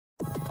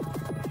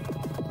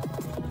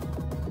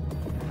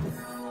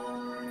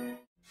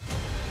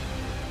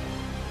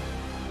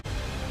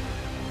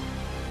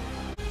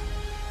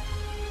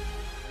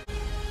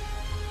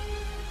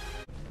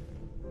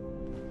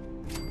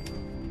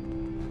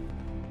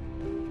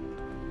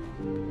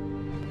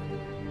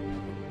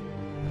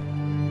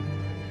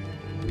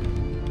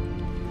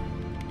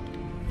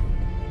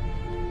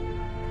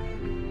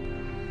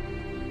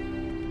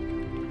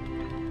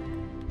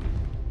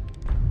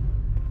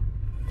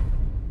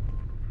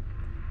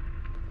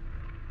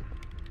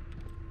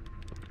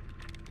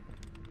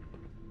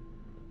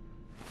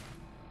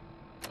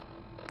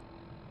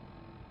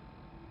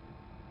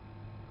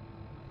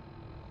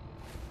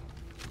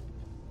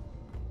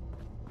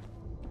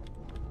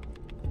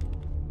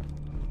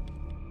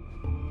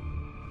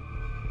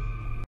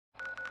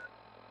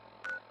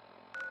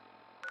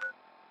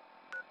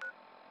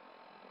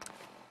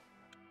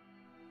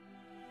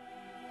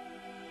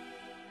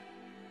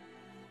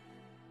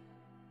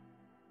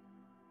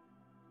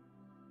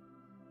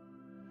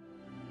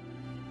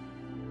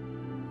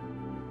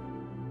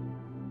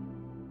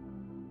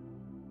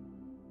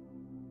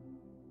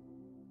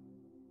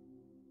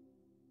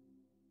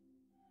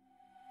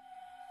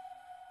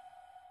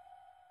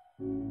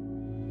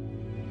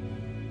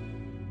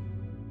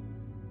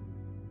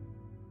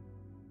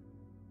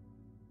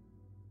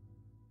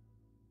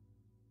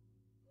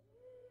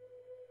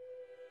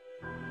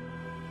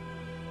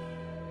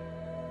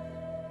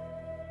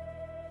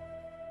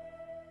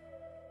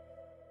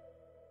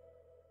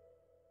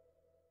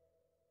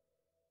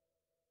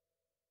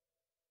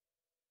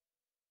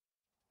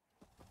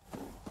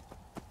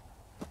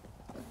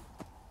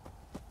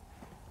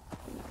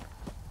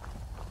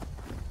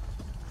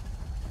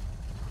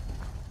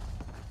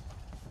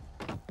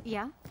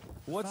Yeah?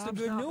 What's the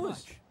good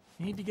news?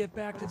 You need to get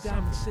back to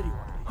Diamond City one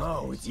of these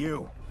Oh, days. it's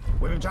you.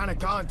 We've been trying to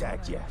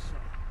contact you.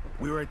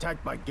 We were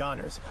attacked by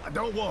gunners.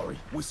 Don't worry,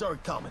 we saw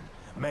it coming.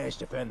 Managed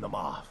to fend them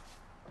off.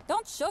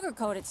 Don't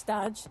sugarcoat it,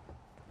 Stodge.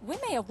 We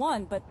may have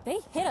won, but they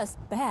hit us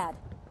bad.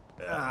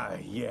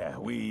 Yeah,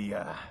 we,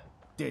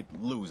 did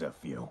lose a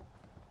few.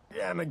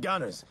 And the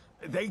gunners,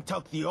 they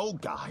took the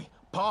old guy,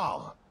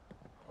 Paul.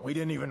 We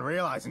didn't even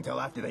realize until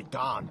after they'd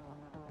gone.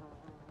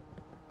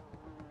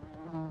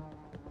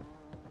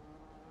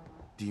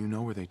 Do you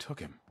know where they took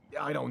him?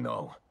 I don't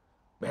know.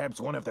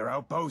 Perhaps one of their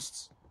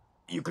outposts?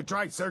 You could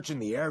try searching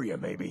the area,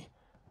 maybe.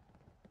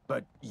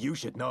 But you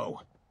should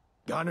know.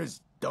 Gunners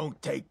don't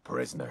take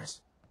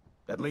prisoners.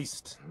 At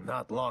least,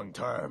 not long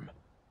term.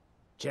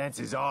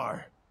 Chances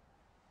are...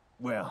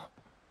 well,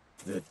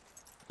 that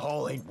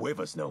Paul ain't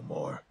with us no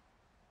more.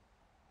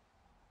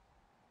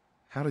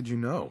 How did you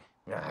know?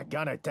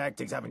 Gunner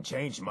tactics haven't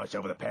changed much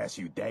over the past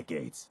few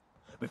decades.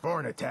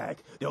 Before an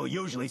attack, they'll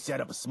usually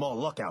set up a small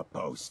lookout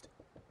post.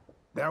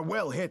 They're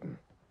well hidden,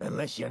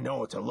 unless you know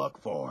what to look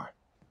for.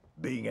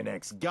 Being an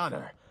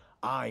ex-gunner,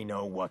 I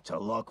know what to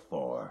look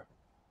for.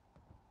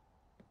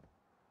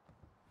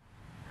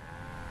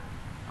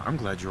 I'm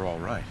glad you're all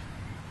right.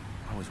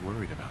 I was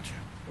worried about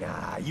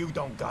you. You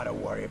don't gotta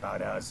worry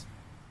about us.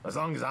 As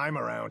long as I'm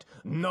around,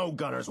 no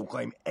gunners will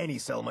claim any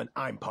settlement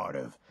I'm part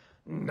of.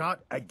 Not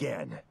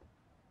again.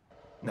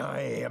 Now,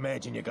 I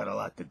imagine you got a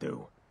lot to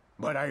do,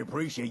 but I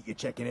appreciate you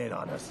checking in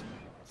on us.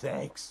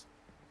 Thanks.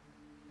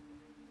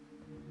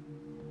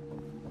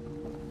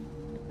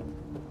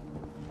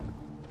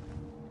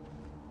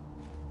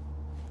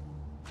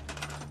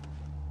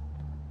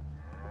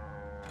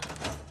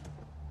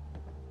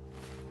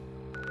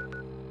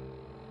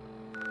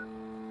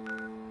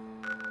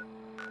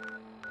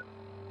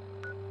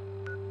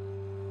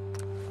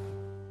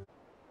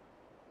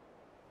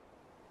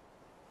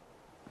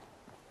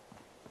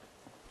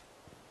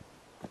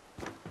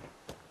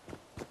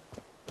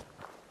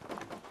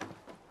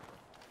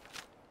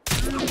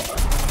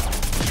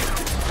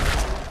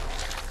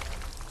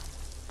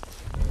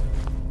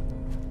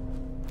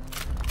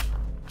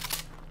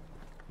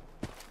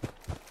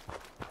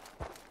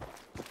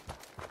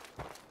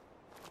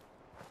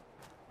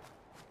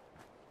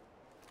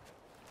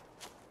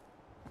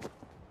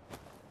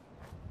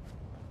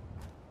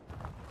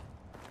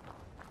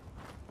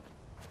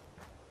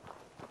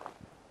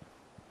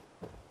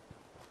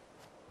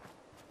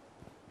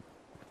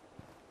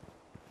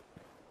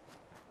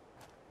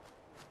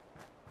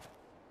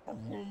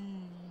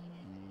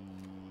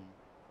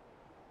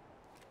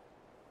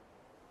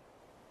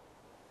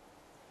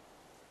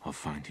 I'll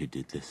find who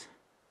did this.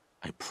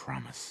 I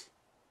promise.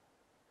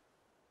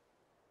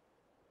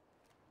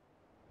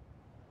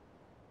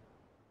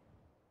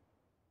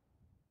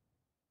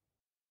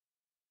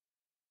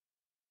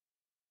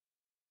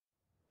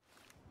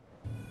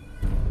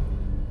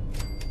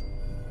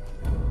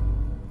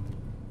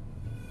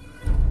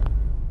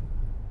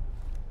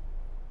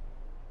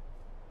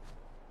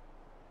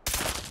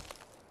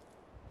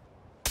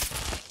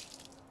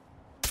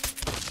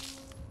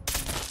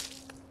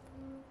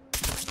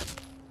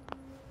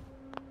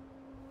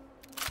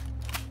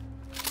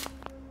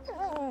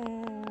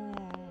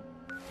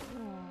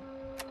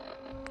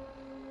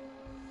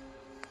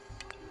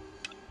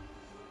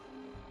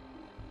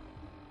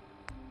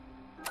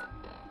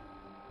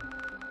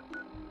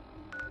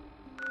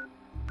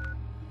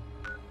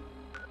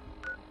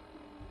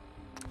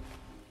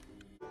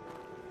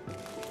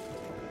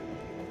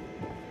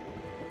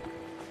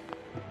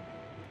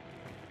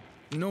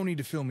 No need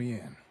to fill me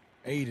in.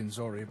 Aiden's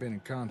already been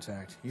in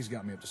contact. He's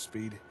got me up to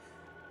speed.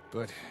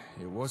 But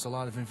it was a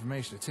lot of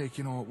information to take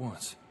in all at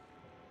once.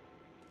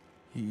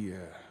 He,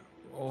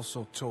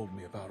 also told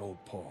me about old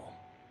Paul.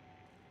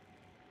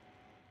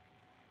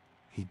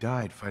 He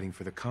died fighting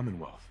for the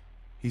Commonwealth.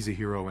 He's a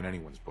hero in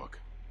anyone's book.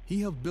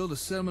 He helped build a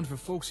settlement for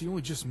folks he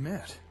only just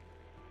met.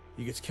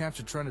 He gets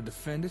captured trying to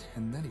defend it,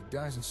 and then he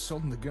dies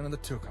insulting the gunner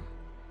that took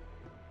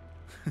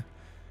him.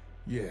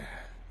 Yeah,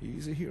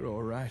 he's a hero,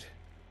 all right.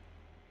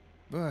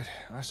 But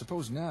I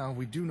suppose now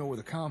we do know where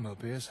the comm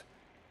hub is,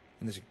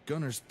 and there's a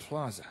Gunner's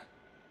Plaza.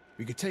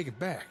 We could take it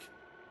back.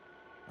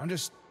 I'm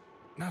just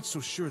not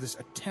so sure this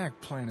attack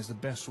plan is the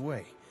best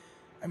way.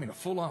 I mean, a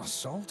full-on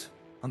assault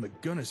on the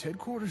Gunner's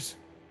headquarters?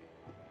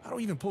 How do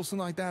we even pull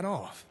something like that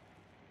off?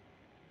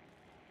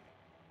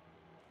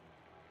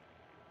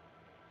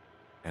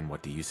 And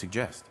what do you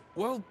suggest?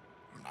 Well,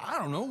 I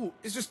don't know.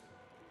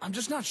 I'm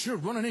just not sure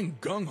running in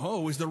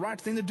gung-ho is the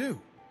right thing to do.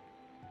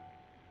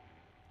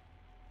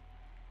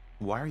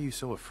 Why are you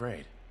so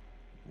afraid?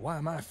 Why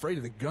am I afraid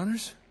of the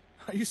gunners?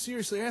 Are you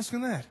seriously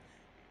asking that?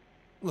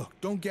 Look,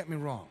 don't get me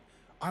wrong.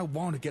 I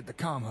want to get the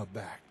comm hub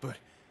back, but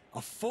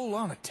a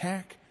full-on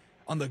attack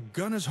on the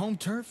gunners' home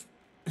turf?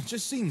 It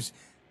just seems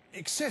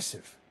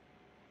excessive.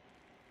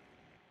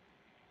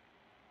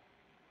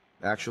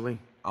 Actually,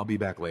 I'll be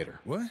back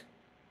later. What?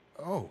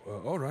 Oh,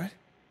 all right.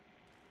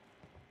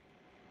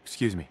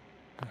 Excuse me.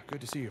 Good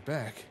to see you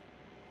back.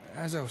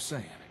 As I was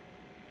saying,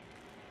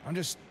 I'm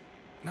just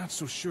not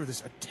so sure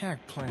this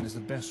attack plan is the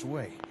best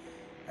way.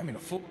 I mean,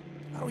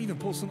 I don't even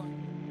pull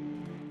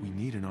something. We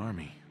need an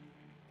army.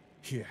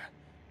 Yeah,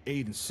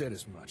 Aiden said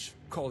as much.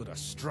 Called it a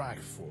strike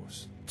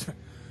force.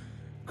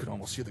 Could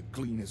almost hear the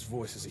glee in his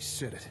voice as he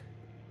said it.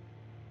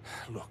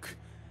 Look,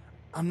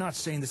 I'm not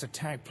saying this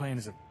attack plan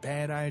is a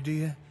bad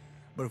idea,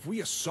 but if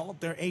we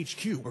assault their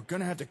HQ, we're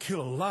gonna have to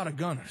kill a lot of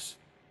gunners.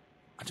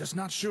 I'm just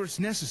not sure it's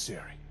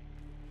necessary.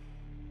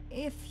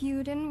 If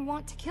you didn't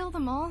want to kill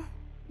them all,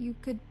 you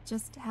could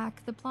just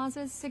hack the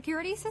plaza's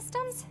security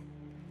systems?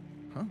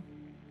 Huh?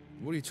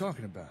 What are you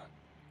talking about?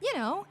 You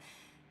know,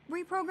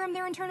 reprogram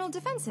their internal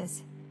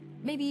defenses.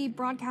 Maybe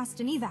broadcast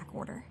an evac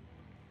order.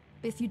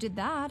 If you did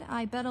that,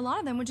 I bet a lot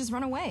of them would just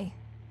run away.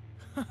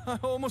 I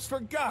almost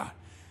forgot!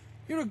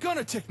 You're a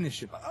gunner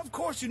technician. Of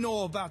course you know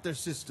all about their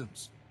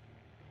systems.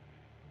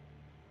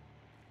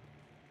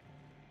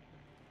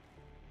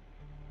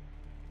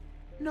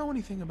 Know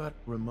anything about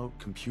remote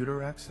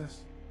computer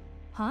access?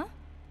 Huh?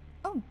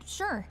 Oh,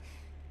 sure.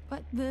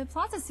 But the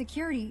plaza's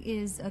security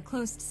is a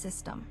closed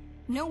system.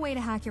 No way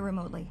to hack it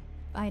remotely.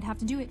 I'd have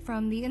to do it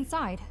from the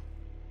inside.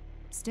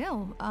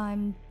 Still,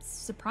 I'm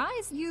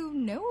surprised you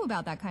know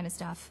about that kind of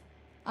stuff.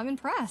 I'm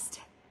impressed.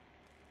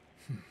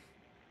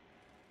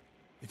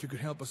 If you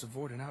could help us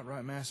avoid an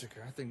outright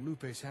massacre, I think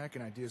Lupe's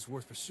hacking idea is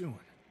worth pursuing.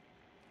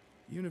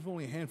 Even if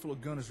only a handful of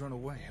gunners run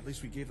away, at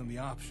least we gave them the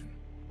option.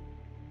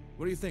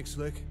 What do you think,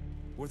 Slick?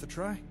 Worth a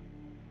try?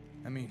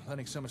 I mean,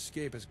 letting some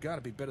escape has got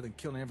to be better than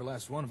killing every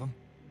last one of them.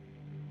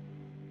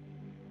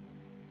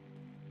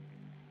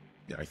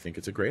 I think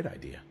it's a great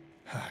idea.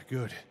 Ah,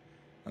 good.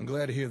 I'm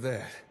glad to hear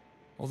that.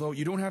 Although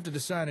you don't have to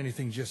decide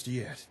anything just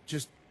yet.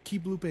 Just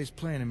keep Lupe's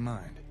plan in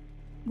mind.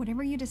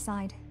 Whatever you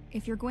decide,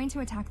 if you're going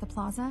to attack the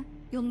plaza,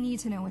 you'll need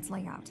to know its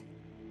layout.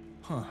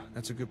 Huh,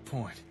 that's a good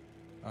point.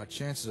 Our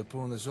chances of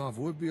pulling this off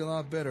would be a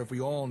lot better if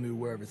we all knew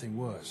where everything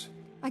was.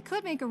 I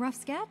could make a rough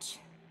sketch,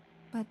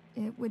 but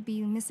it would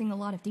be missing a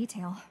lot of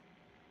detail.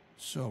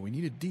 So, we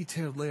need a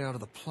detailed layout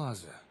of the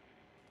plaza.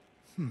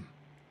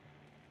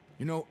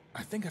 You know,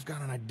 I think I've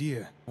got an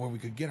idea where we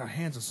could get our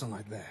hands on something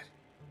like that.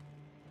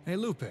 Hey,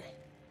 Lupe,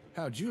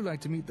 how'd you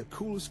like to meet the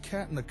coolest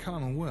cat in the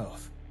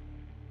Commonwealth?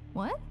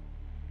 What?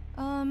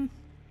 I'm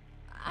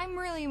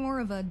really more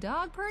of a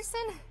dog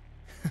person?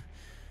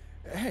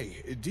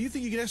 Hey, do you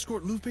think you could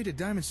escort Lupe to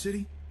Diamond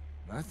City?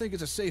 I think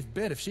it's a safe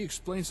bet if she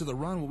explains to the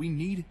Ron what we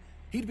need,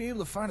 he'd be able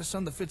to find us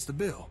something that fits the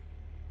bill.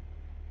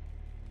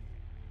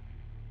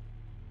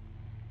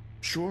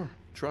 Sure,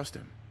 trust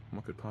him.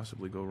 What could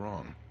possibly go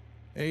wrong?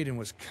 Aiden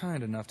was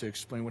kind enough to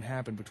explain what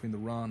happened between the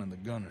Ron and the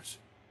Gunners.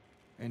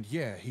 And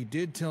yeah, he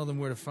did tell them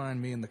where to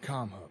find me in the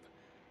comm hub.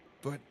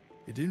 But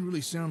it didn't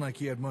really sound like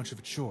he had much of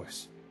a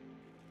choice.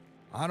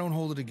 I don't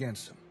hold it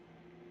against him.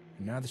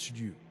 And neither should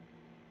you.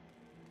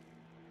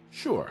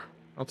 Sure,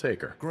 I'll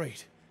take her.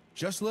 Great.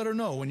 Just let her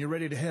know when you're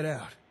ready to head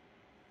out.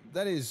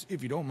 That is,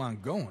 if you don't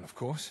mind going, of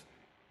course.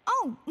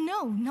 Oh,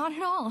 no, not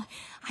at all.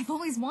 I've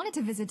always wanted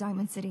to visit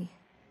Diamond City.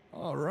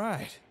 All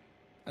right.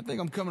 I think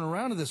I'm coming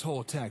around to this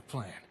whole attack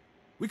plan.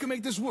 We can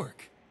make this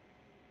work.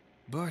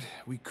 But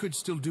we could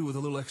still do with a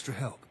little extra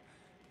help.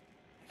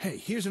 Hey,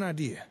 here's an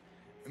idea.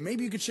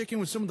 Maybe you could check in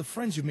with some of the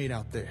friends you've made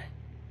out there.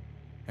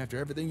 After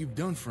everything you've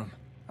done for them,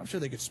 I'm sure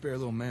they could spare a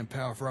little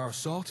manpower for our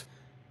assault.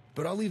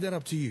 But I'll leave that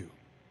up to you.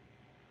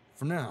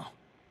 For now,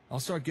 I'll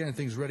start getting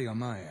things ready on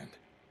my end.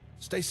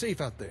 Stay safe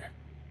out there.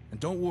 And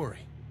don't worry.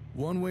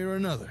 One way or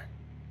another,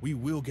 we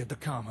will get the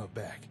comm hub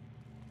back.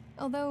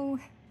 Although...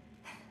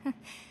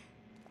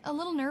 a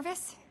little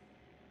nervous.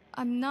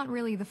 I'm not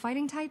really the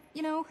fighting type,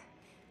 you know?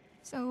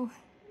 So,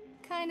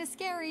 kinda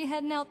scary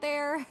heading out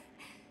there.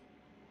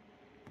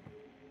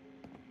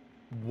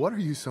 What are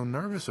you so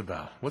nervous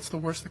about? What's the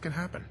worst that can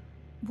happen?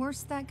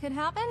 Worst that could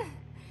happen?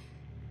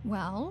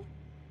 Well,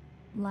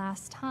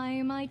 last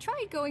time I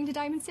tried going to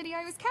Diamond City,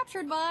 I was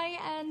captured by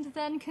and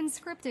then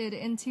conscripted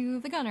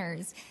into the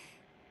Gunners.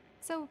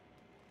 So,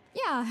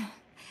 yeah,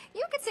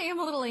 you could say I'm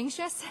a little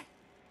anxious.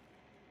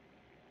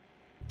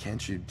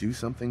 Can't you do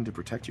something to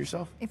protect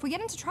yourself? If we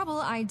get into trouble,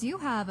 I do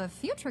have a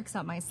few tricks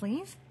up my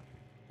sleeve.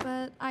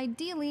 But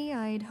ideally,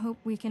 I'd hope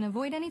we can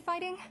avoid any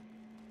fighting.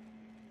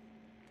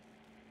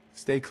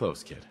 Stay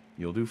close, kid.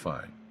 You'll do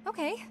fine.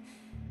 Okay,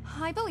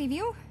 I believe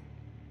you.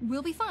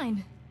 We'll be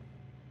fine.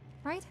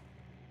 Right?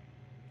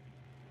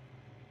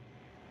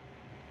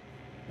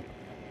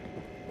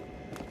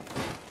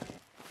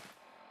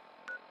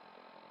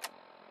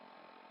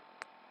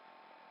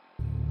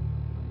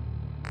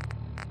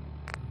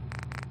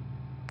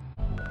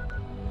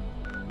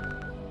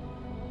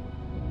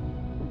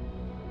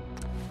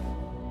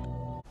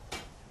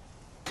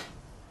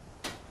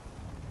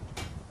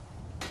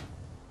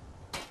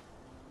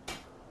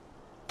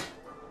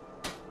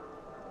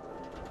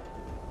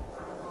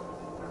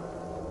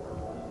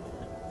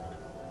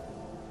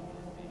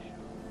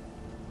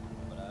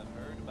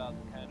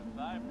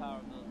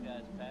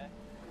 guys packed.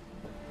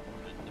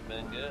 Shouldn't have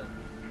been good.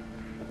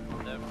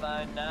 They're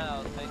fine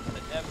now, thanks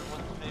to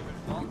everyone's favorite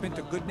phone. You been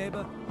to Good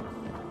Neighbor?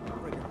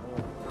 Bring it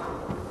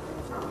home.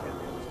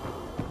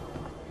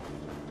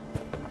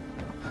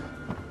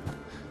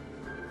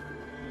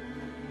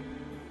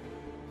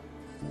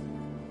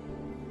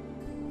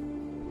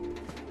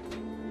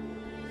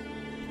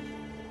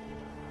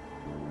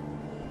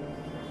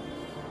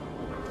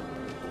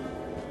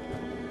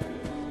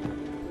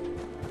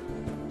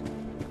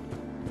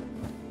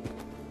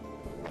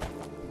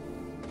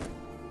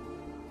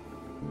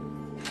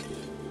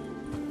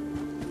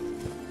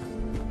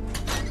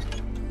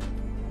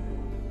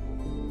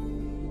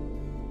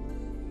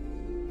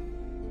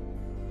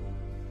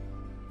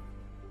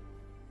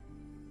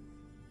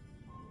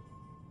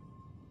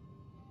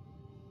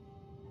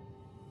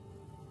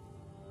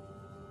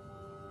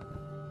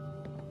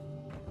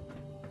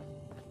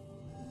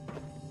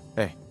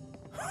 Hey,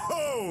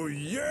 Oh,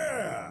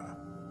 yeah!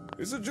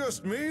 Is it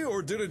just me,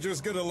 or did it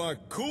just get a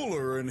lot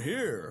cooler in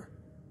here?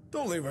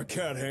 Don't leave a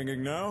cat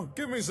hanging now.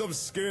 Give me some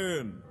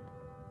skin.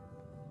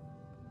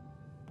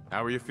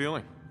 how are you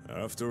feeling?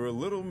 After a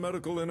little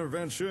medical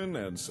intervention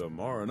and some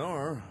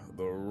R&R,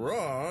 the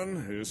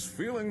Ron is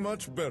feeling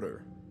much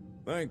better.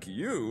 Thank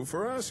you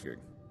for asking.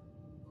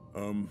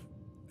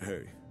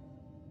 Hey,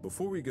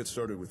 before we get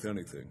started with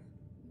anything,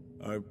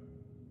 I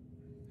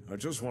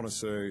just want to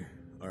say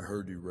I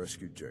heard you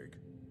rescued Jake.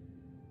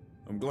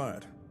 I'm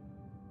glad.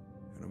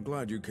 And I'm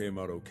glad you came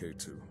out okay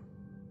too.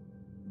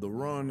 The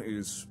Ron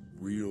is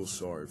real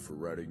sorry for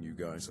ratting you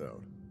guys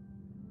out.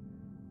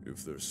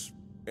 If there's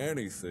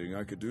anything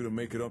I could do to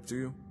make it up to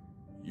you,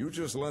 you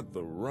just let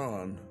the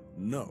Ron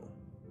know.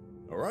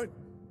 Alright?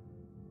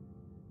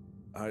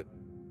 I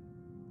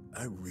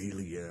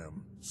really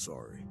am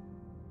sorry.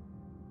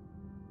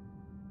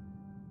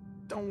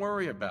 Don't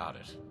worry about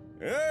it.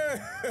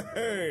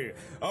 Hey!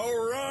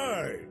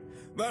 Alright!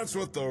 That's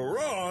what the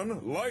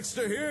Ron likes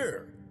to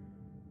hear.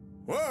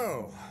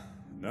 Well,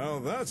 now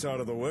that's out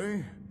of the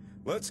way,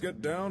 let's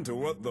get down to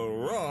what the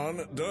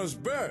Ron does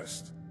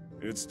best.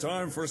 It's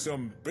time for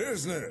some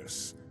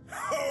business.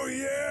 Oh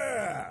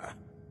yeah!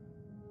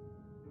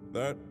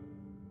 That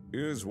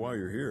is why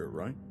you're here,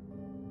 right?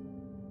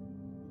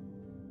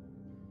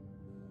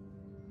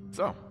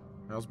 So,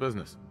 how's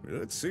business?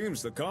 It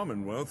seems the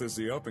Commonwealth is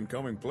the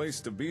up-and-coming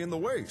place to be in the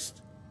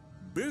Waste.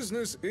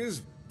 Business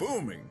is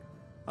booming.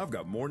 I've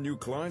got more new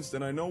clients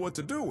than I know what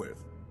to do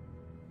with.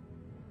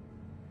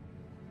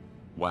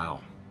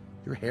 Wow,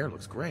 your hair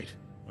looks great.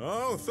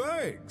 Oh,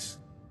 thanks.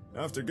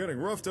 After getting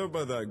roughed up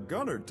by that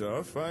gunner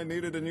tough, I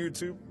needed a new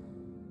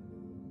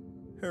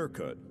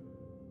haircut.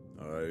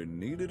 I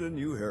needed a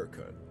new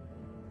haircut.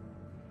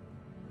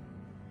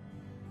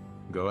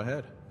 Go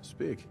ahead,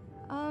 speak.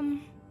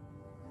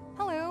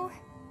 Hello.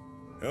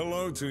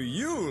 Hello to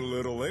you,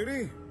 little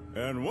lady,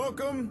 and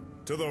welcome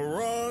to the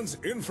Ron's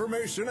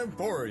Information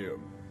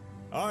Emporium.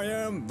 I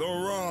am the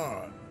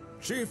Ron,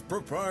 Chief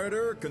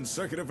Proprietor,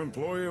 Consecutive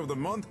Employee of the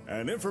Month,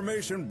 and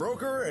Information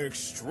Broker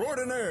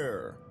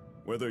Extraordinaire.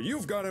 Whether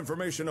you've got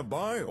information to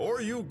buy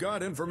or you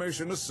got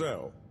information to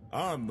sell,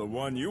 I'm the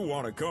one you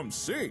want to come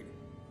see.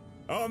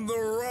 I'm the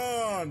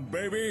Ron,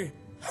 baby.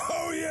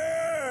 Oh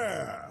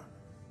yeah!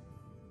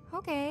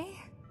 Okay.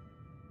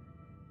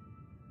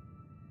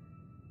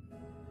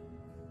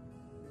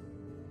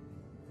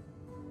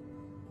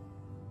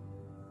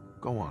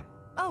 Go on.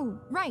 Oh,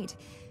 right.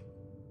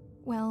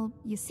 Well,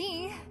 you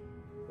see,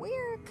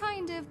 we're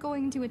kind of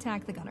going to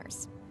attack the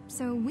Gunners.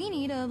 So we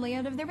need a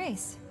layout of their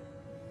base.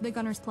 The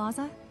Gunners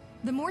Plaza.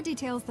 The more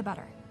details, the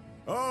better.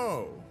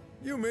 Oh,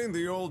 you mean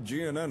the old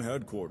GNN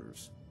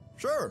headquarters.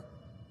 Sure.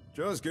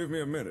 Just give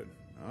me a minute.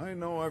 I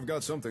know I've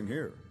got something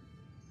here.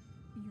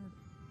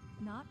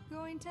 You're not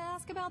going to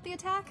ask about the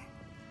attack?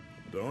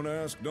 Don't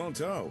ask, don't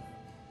tell.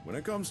 When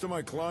it comes to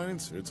my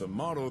clients, it's a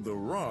motto the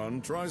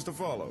Ron tries to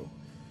follow.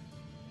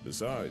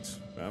 Besides,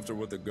 after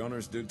what the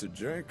Gunners did to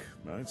Jake,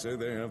 I'd say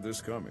they have this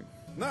coming.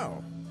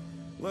 Now,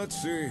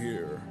 let's see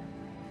here.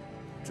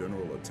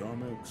 General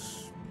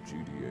Atomics,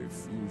 GDA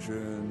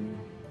Fusion,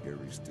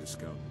 Gary's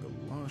Discount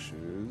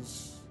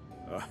Galoshes.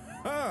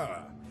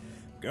 Aha!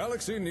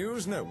 Galaxy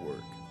News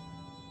Network.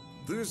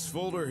 This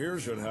folder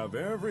here should have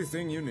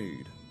everything you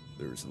need.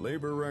 There's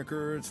labor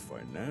records,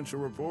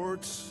 financial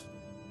reports,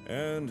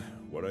 and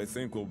what I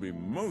think will be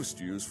most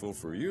useful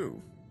for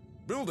you,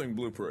 building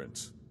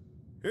blueprints.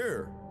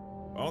 Here,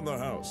 on the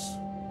house,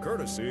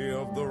 courtesy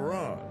of the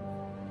Ron.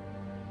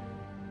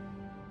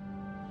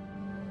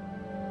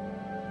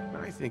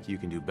 I think you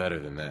can do better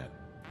than that.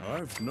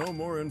 I've no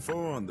more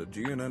info on the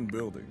GNN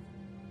building,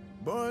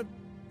 but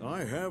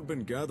I have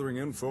been gathering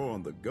info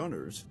on the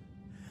Gunners.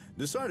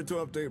 Decided to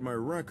update my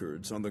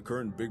records on the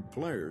current big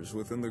players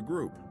within the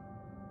group.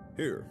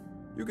 Here,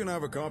 you can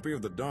have a copy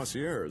of the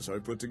dossiers I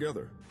put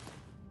together.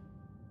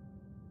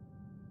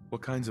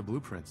 What kinds of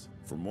blueprints?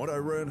 From what I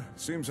read,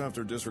 seems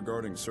after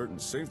disregarding certain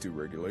safety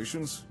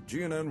regulations,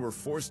 GNN were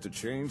forced to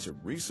change and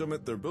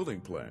resubmit their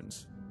building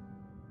plans.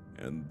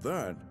 And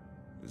that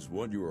is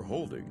what you are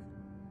holding.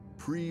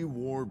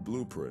 Pre-war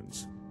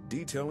blueprints.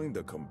 detailing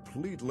the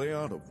complete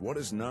layout of what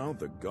is now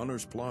the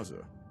Gunner's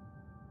Plaza.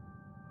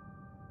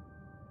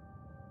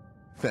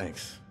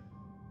 Thanks.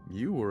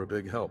 You were a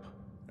big help.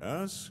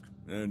 Ask,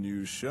 and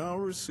you shall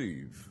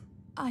receive.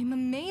 I'm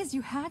amazed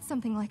you had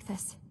something like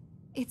this.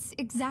 It's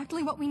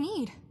exactly what we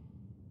need.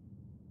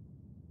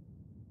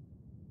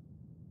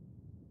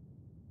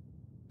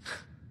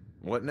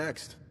 What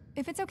next?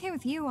 If it's okay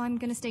with you, I'm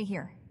gonna stay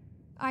here.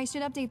 I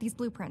should update these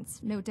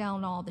blueprints, note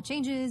down all the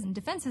changes and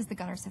defenses the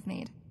Gunners have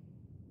made.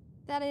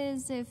 That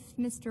is, if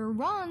Mr.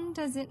 Ron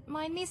doesn't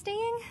mind me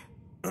staying?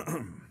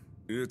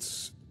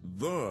 It's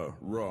the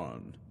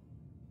Ron.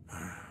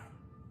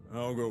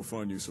 I'll go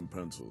find you some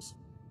pencils.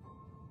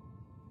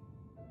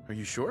 Are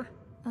you sure?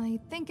 I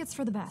think it's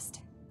for the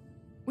best.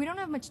 We don't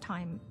have much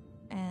time,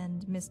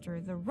 and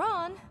Mr. the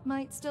Ron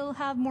might still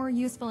have more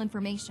useful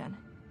information.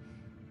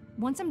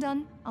 Once I'm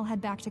done, I'll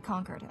head back to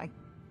Concord. I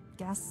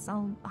guess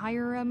I'll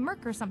hire a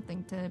merc or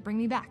something to bring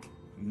me back.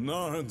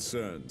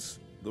 Nonsense.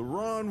 The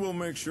Ron will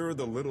make sure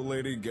the little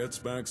lady gets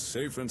back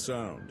safe and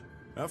sound.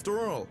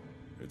 After all,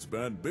 it's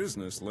bad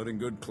business letting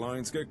good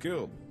clients get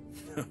killed.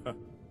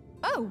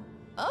 Oh,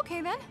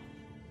 okay then.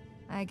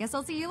 I guess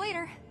I'll see you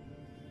later.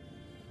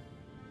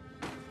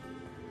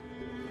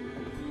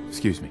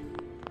 Excuse me.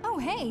 Oh,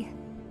 hey.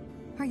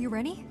 Are you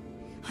ready?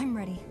 I'm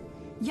ready.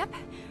 Yep.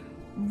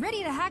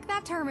 Ready to hack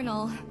that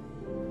terminal.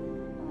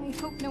 I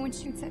hope no one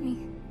shoots at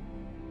me.